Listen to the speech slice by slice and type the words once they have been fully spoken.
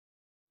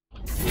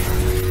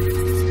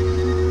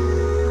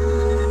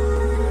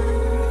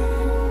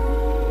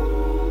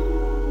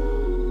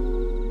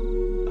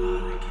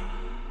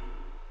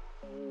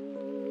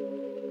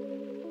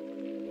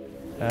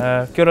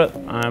Kia ora,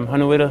 I'm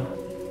Hanuera.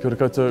 Kia ora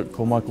koutou,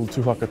 ko Michael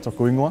Tuhaka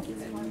toko ingoa.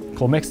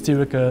 Ko Max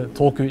Tirika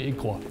tōku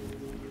ingoa.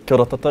 Kia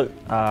ora tātou,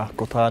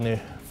 ko tāne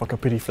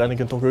Whakapiri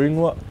Flanagan tōku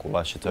ingoa, ko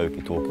Laisha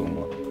Tauki tōku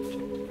ingoa.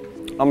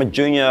 I'm a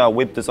junior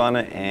web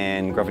designer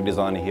and graphic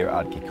designer here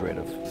at Ariki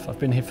Creative. I've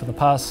been here for the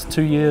past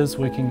 2 years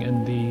working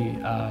in the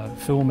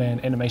film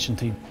and animation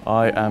team.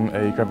 I am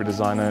a graphic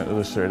designer,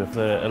 illustrator.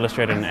 The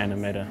illustrator and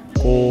animator.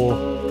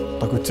 Ko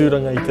taku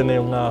tūranga i tēnei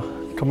o ngā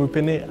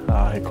kamupene,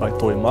 he kai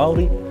toi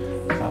Māori,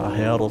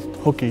 he aro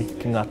hoki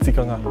ki ngā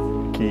tikanga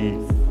ki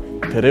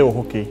te reo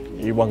hoki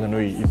I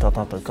Wanganui I tā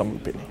tātou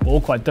kamupene. We're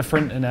all quite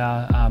different in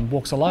our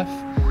walks of life,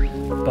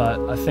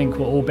 but I think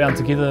we're all bound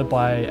together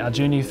by our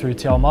journey through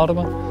Te Ao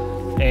Marama,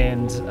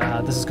 and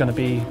this is going to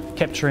be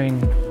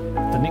capturing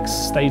the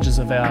next stages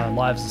of our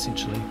lives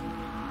essentially.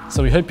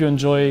 So we hope you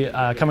enjoy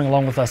coming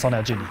along with us on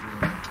our journey.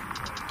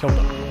 Kia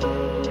ora.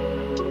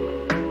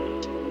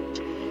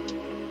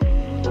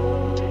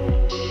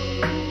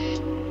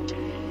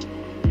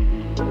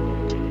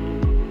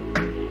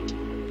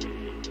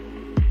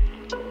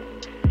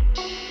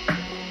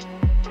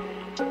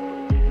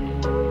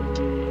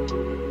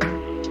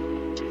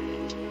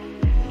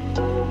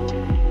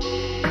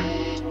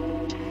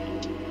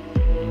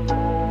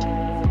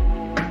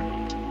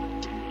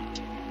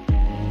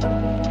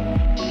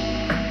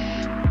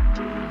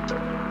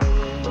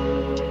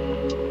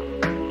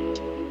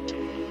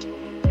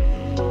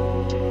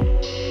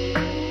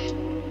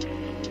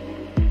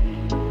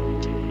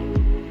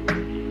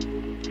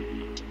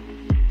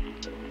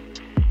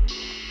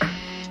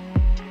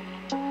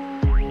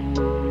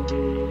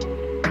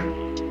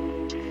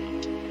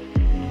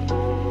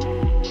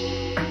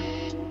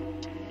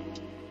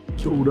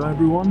 Kia ora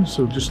everyone,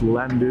 so just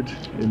landed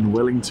in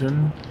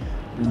Wellington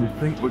and I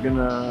think we're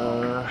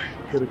gonna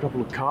hit a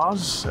couple of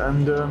cars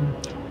and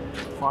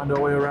find our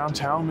way around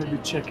town, maybe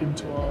check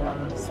into our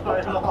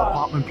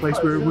apartment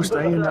place where we're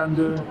staying and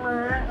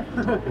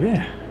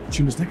yeah,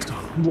 tune us next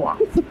time. Wow.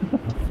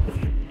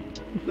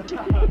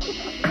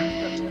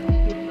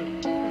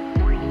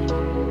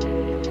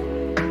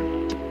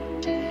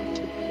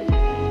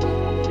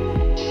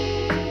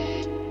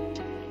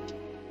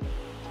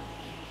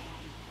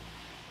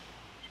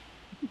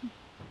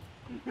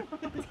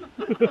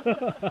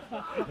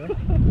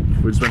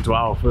 We just went to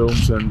our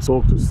films and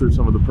talked us through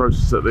some of the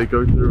process that they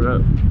go through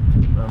at,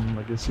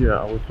 I guess, yeah,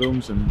 our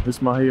films and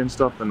this mihi and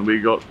stuff, and we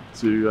got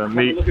to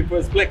meet looking for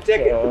his black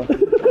jacket.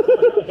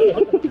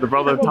 The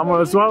brother Tama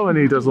as well, and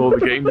he does all the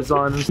game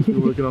design and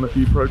we're working on a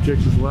few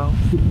projects as well.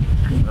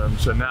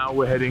 So now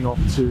we're heading off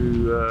to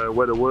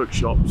Weta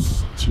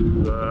Workshops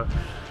to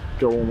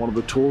go on one of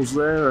the tours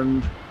there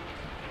and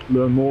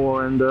learn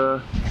more and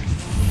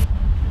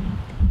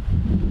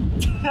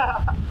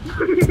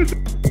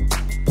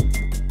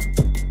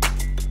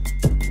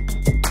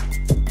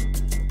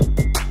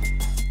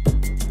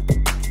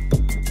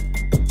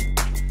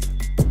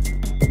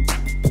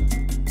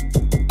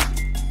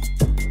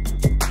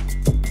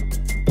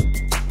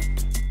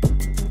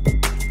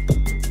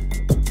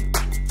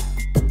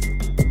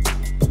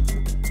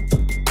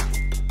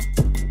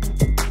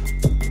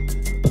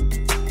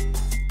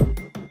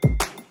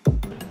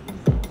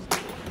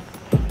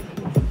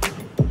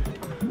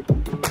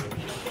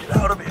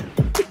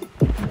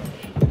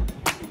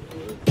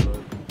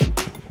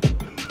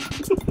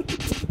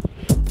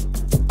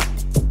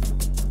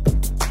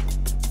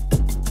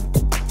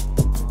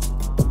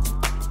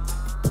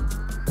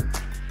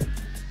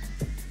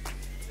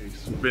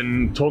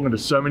been talking to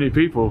so many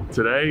people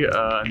today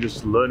and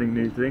just learning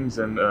new things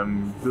and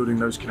building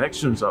those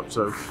connections up.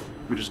 So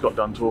we just got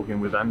done talking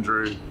with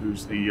Andrew,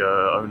 who's the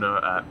owner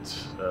at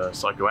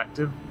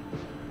Psychoactive,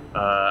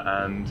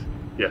 and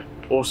yeah,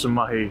 awesome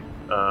mihi,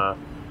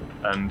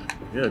 and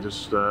yeah,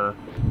 just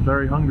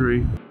very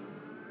hungry.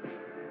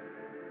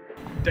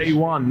 Day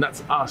one,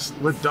 that's us,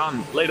 we're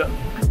done, later.